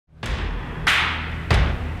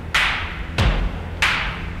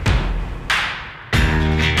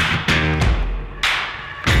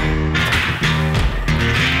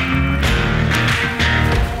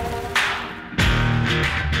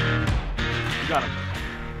got him.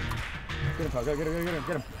 Get him, pal. Get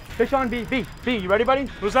him. Fish on, B. You ready, buddy?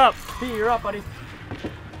 Who's up? B, you're up, buddy.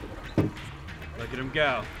 Look at him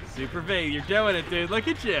go. Super V, you're doing it, dude. Look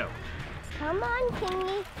at you. Come on,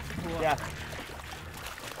 Kingy. Yeah.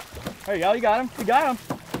 There you go. You got him. Get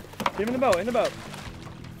him in the boat.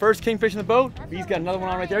 First kingfish in the boat. B's got another one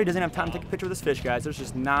on right there. He doesn't have time to take a picture of this fish, guys. There's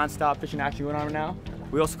just non-stop fishing action going on right now.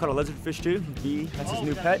 We also caught a lizardfish too. B, that's his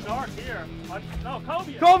new pet. Shark here. No,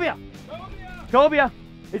 Cobia. Cobia.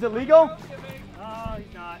 Is it legal? No,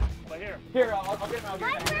 he's not. But here. Here, I'll get him out.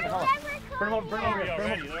 Bring him over here. Bring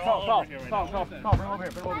him over here.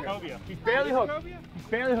 Cobia. He's barely hooked.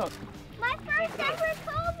 My first ever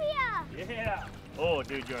Cobia. Yeah. Oh,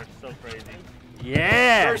 dude, you're so crazy.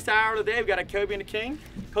 Yeah. First hour of the day, we got a Cobia and a king.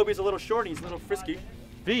 Cobia's a little short, he's a little frisky.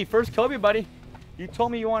 V, first Cobia, buddy. You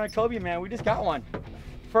told me you wanted a Cobia, man. We just got one.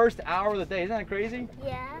 First hour of the day, isn't that crazy?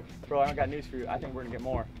 Yeah. Bro, I don't got news for you. I think we're gonna get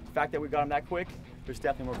more. The fact that we got them that quick, there's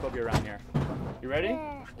definitely more Cobia around here. You ready?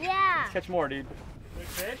 Yeah. Let's catch more, dude. Big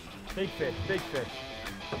fish? Big fish.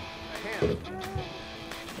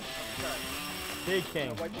 Big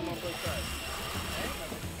king.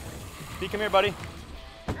 V, come here, buddy.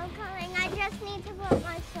 I'm coming. I just need to put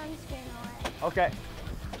my sunscreen on. Okay.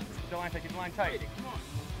 Keep the line tight. Come on.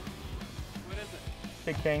 What is it?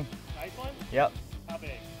 Big king. Nice one? Yep. How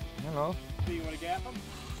big? I don't know. Do you want to gap him?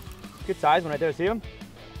 Good size one right there. See him?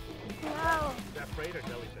 No. Is that freight or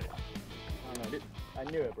jellyfish? I don't know. I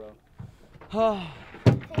knew it, bro. Well,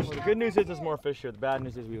 the good news is there's more fish here. The bad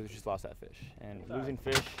news is we just lost that fish. And losing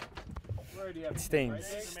fish, it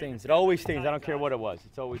stings. It stings. It always stings. I don't care what it was.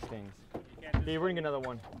 It always stings. Hey, we're gonna get another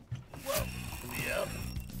one. Whoa. Yep.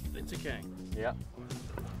 It's a king. Yep.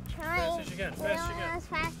 Trying Fast as you can. as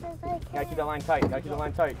fast as I can. Gotta keep that line tight.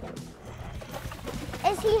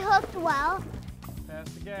 Is he hooked well? Pass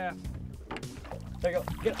the gap. There you go.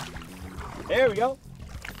 Get him. There we go.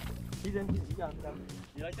 He's in. You got him.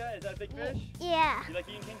 You like that? Is that a big fish? Yeah. You like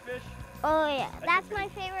eating kingfish? Oh yeah. That's my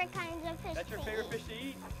favorite kinds of fish. That's your favorite fish to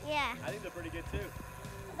eat? Yeah. I think they're pretty good too.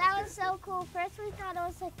 That was so cool. First we thought it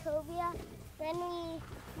was a cobia, then we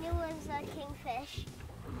knew it was a kingfish.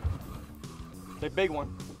 The big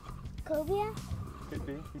one. Cobia? Could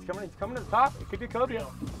be. He's coming to the top. It could be a cobia.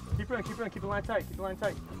 Keep running, keep the line tight, He's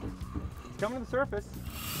coming to the surface.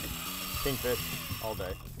 Kingfish all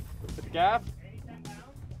day. With the gaff.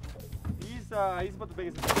 He's about the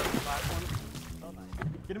biggest of the last one.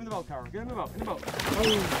 Get him in the boat, Carl. Get him in the boat. Oh.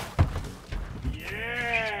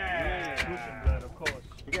 Yeah. Of course.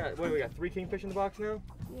 We got 3 kingfish in the box now?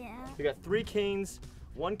 Yeah. We got 3 kings,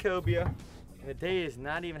 1 cobia, and the day is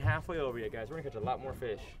not even halfway over yet, guys. We're gonna catch a lot more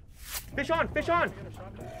fish. Fish on! This is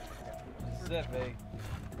it, babe.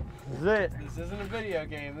 This is it. This isn't a video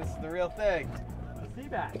game. This is the real thing. Sea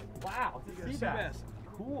bass. Wow, it's a sea bass.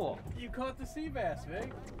 Cool. You caught the sea bass,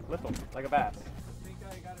 Vic. Lift them like a bass. I think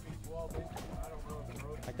I gotta be 12 inches. I don't know if the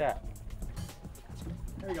road. Like that.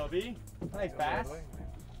 There you go, V. Nice bass.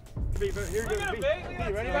 V, here you go, V.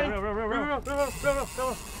 Ready, buddy? Real.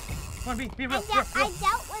 Come on, V, be real. I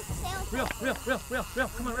dealt with sailfish. Real.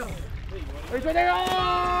 Come on, real. He's right there.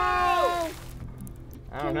 Oh!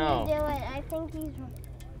 I don't know. Can you do it? I think he's.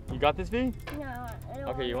 You got this, V? No. I don't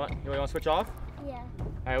Okay, you want to switch off? Yeah. All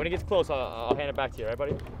right, when it gets close, I'll hand it back to you, right,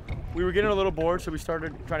 buddy? We were getting a little bored, so we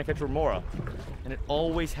started trying to catch remora. And it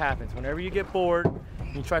always happens. Whenever you get bored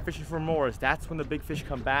and you try fishing for remoras, that's when the big fish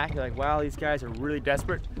come back. You're like, wow, these guys are really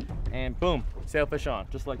desperate. And boom, sailfish on,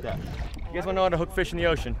 just like that. You guys want to know how to hook fish in the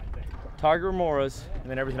ocean? Target remoras,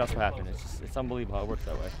 and then everything else will happen. It's unbelievable how it works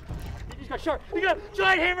that way. You just got shark. You got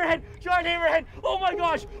giant hammerhead. Oh my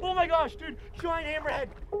gosh, dude. Giant hammerhead.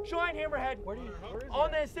 Where is it?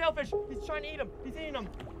 On the sailfish. He's trying to eat him. He's eating him.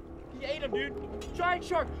 He ate him, dude. Giant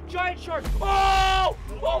shark. Oh!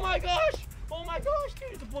 Oh my gosh,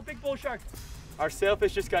 dude. It's a big bull shark. Our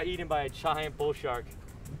sailfish just got eaten by a giant bull shark.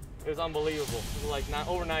 It was unbelievable. It was like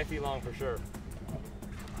over 9 feet long for sure.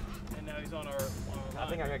 And now he's on our I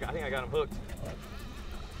think I got him hooked.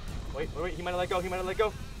 Wait, he might have let go. He let it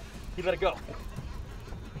go. You let it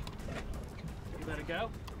go?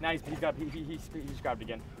 Now he's just grabbed it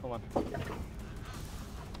again. Hold on.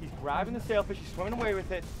 He's grabbing the sailfish, he's swimming away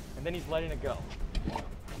with it, and then he's letting it go.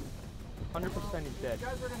 100% he's dead. You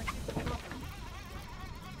guys are gonna keep the stuff.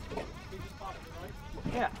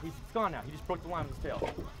 Yeah, he's gone now. He just broke the line with his tail.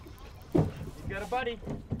 He's got a buddy.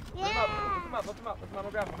 Yeah. Lift him up. I'll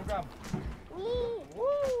grab him. Woo!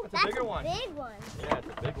 It's a bigger one. That's a big one. Yeah, it's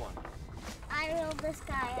a big one. I reeled this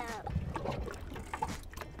guy up.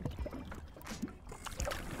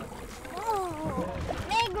 Oh,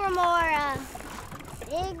 big remora.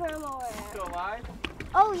 Still alive?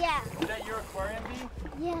 Oh yeah. Is that your aquarium, V?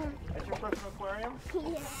 Yeah. That's your personal aquarium? Yeah.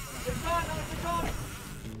 It's on, it's on.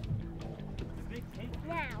 Big king.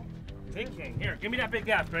 Now. Big king. Here, give me that big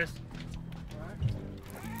gaff, Chris.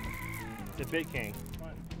 It's a big king.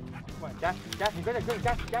 Come on, Gaff, you gotta go,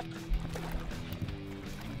 Gaff. You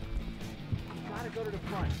gotta go to the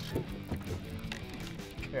front.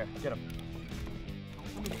 Here, get him.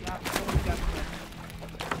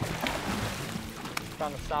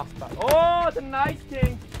 Found the soft spot. Oh, it's a nice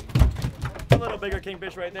king. A little bigger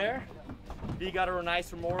kingfish right there. V got a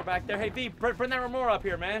nice remora back there. Hey V, bring that remora up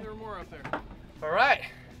here, man. There's more up there. All right,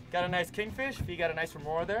 got a nice kingfish. V got a nice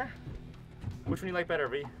remora there. Which one do you like better,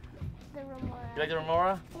 V? The remora. You like the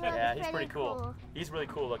remora? Yeah, Yeah, it's he's pretty cool. He's really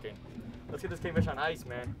cool looking. Let's get this kingfish on ice,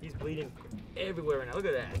 man. He's bleeding everywhere right now. Look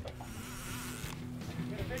at that.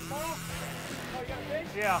 You got a fish, Carl? Oh, you got a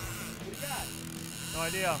fish? Yeah. What do you got? No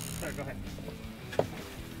idea. There, go ahead.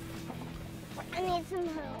 I need some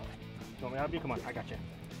help. You want me to help you? Come on, I got you.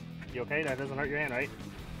 You okay? That doesn't hurt your hand, right?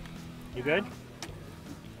 You good?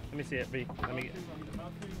 Let me see it, V. Let me get.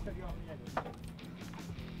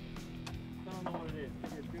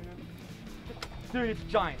 Dude, it's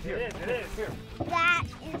giant. Here. It is. Here. That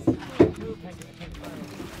is huge.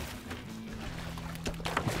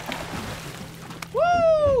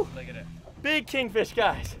 Woo! Look at it. Big kingfish,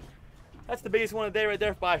 guys. That's the biggest one of the day right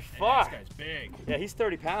there by far. This guy's big. Yeah, he's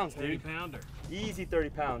 30 pounds, 30 dude. pounder. Easy 30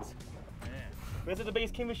 pounds. Man. Is it the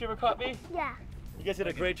biggest kingfish you ever caught, V? Yeah. You guys did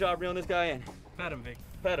a great job reeling this guy in. Pet him, Vic.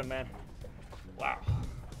 Pet him, man. Wow.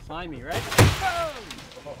 Slimy, right?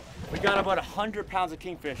 We got about 100 pounds of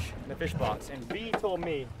kingfish in the fish box, and V told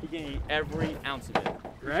me he can eat every ounce of it.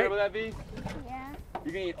 You Right? sure about that, V? Yeah.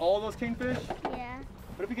 You're gonna eat all those kingfish? Yeah.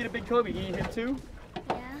 What if we get a big Cobia? You eat him too?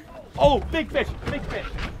 Yeah. Oh, big fish! Big fish!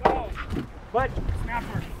 Oh, What?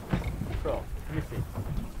 snapper. Bro, let me see.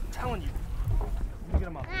 I'm telling you. Let me get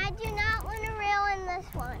him up. I do not want to reel in this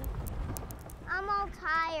one. I'm all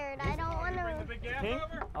tired. I don't want Bring the to. big gaff King?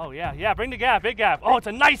 over? Oh, yeah. Bring the gaff, big gaff. Oh, it's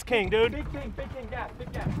a nice king, dude. Big king, gas,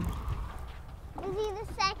 big gas. Is he the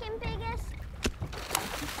second biggest?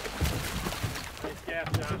 Nice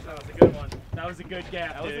gaff, Josh. That was a good one. That was a good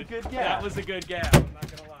gaff, That was a dude. good gaff. That was a good gaff. I'm not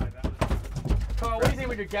gonna lie. That was Carl, what do you think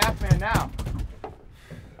with your gas man now? You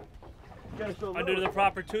gotta show a under little. the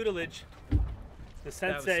proper tutelage. The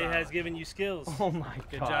sensei solid. has given you skills. Oh my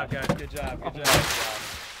Good god. job, guys. Good job. Good Oh job. my God.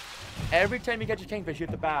 Every time you catch a kingfish, you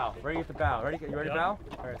hit the bow. Ready, hit the bow. Ready? You ready to Yep. bow?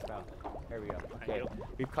 All right, let's bow. There we go. Okay, you.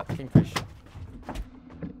 we've caught the kingfish. Come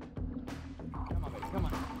on, baby, come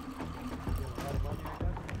on.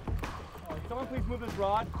 Oh, someone please move this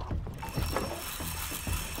rod.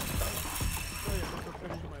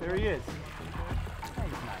 There he is.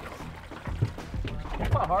 He's nice. He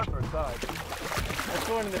caught hard for a size. Let's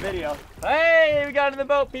go into the video. Hey, we got it in the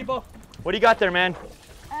boat, people. What do you got there, man?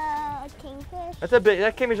 Kingfish. That's a big.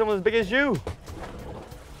 That kingfish almost as big as you.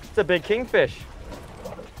 It's a big kingfish.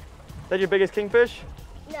 Is that your biggest kingfish?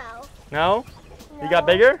 No. No? No. You got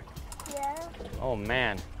bigger? Yeah. Oh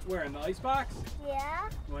man. Where, in the ice box? Yeah.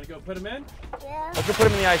 You want to go put him in? Yeah. Let's go put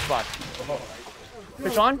him in the ice box.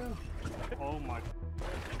 Fish on? Oh my.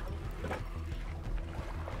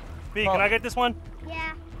 B, can I get this one?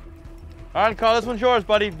 Yeah. All right, Carl, this one's yours,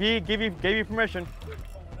 buddy. V gave you permission.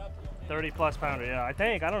 30 plus pounder, yeah. I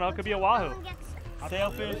think. I don't know. It could be a wahoo. Someone gets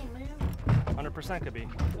Sailfish. 100% could be.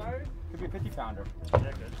 Could be a 50 pounder. Yeah,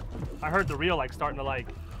 good. I heard the reel like starting to like,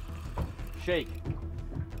 Shake.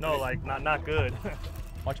 no, like not good.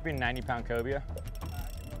 Watch it be a 90-pound cobia.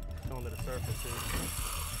 Going to the surface, dude.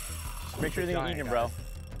 Just make sure they can eat him, bro.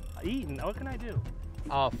 Eating? What can I do?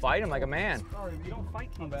 Fight him like a man. You don't fight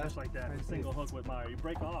kingfish like that. Single hook with mire. You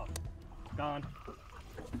break off. Gone.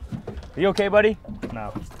 You okay, buddy?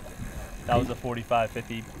 No. That was a 45,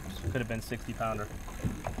 50. Could have been 60 pounder.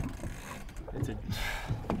 It's a.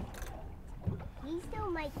 We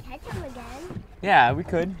still might catch him again. Yeah, we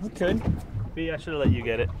could. We could. B, I should have let you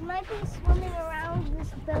get it. He might be swimming around this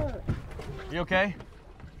boat. You okay?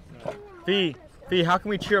 V, how can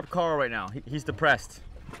we cheer up Carl right now? He's depressed.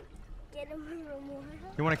 Get him in the water.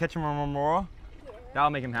 You want to catch him on Memorial? Yeah.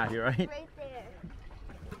 That'll make him happy, right? Right there.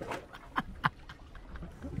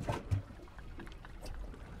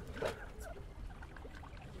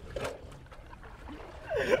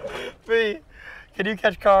 V, can you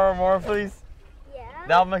catch Carl more, please? Yeah.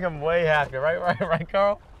 That'll make him way happy, right,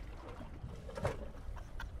 Carl?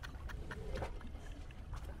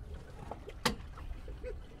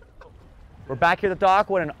 We're back here at the dock.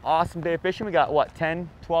 What an awesome day of fishing. We got, what, 10,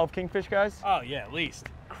 12 kingfish, guys? Oh, yeah, at least.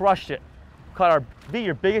 Crushed it. Caught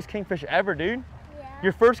your biggest kingfish ever, dude. Yeah.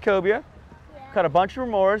 Your first cobia. Yeah. Caught a bunch of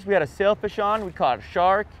remoras. We had a sailfish on. We caught a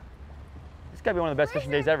shark. This got to be one of the best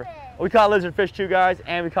fishing days ever. We caught lizardfish too, guys,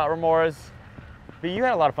 and we caught remoras. But you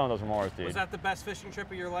had a lot of fun with those remoras, dude. Was that the best fishing trip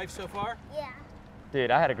of your life so far? Yeah. Dude,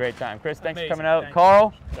 I had a great time. Chris, thanks Amazing. for coming out. Thank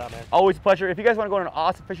Carl, Good job, man. always a pleasure. If you guys want to go on an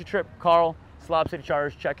awesome fishing trip, Carl, Slob City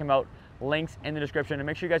Charters, check him out. Links in the description. And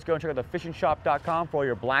make sure you guys go and check out thefishingshop.com for all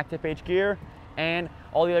your BlacktipH gear and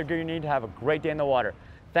all the other gear you need to have a great day in the water.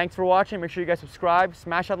 Thanks for watching. Make sure you guys subscribe,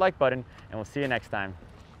 smash that like button, and we'll see you next time.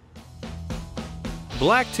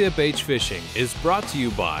 BlacktipH Fishing is brought to you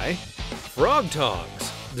by Frog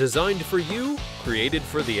Tongs, designed for you, created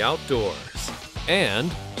for the outdoors, and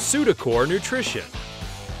Sudacore Nutrition.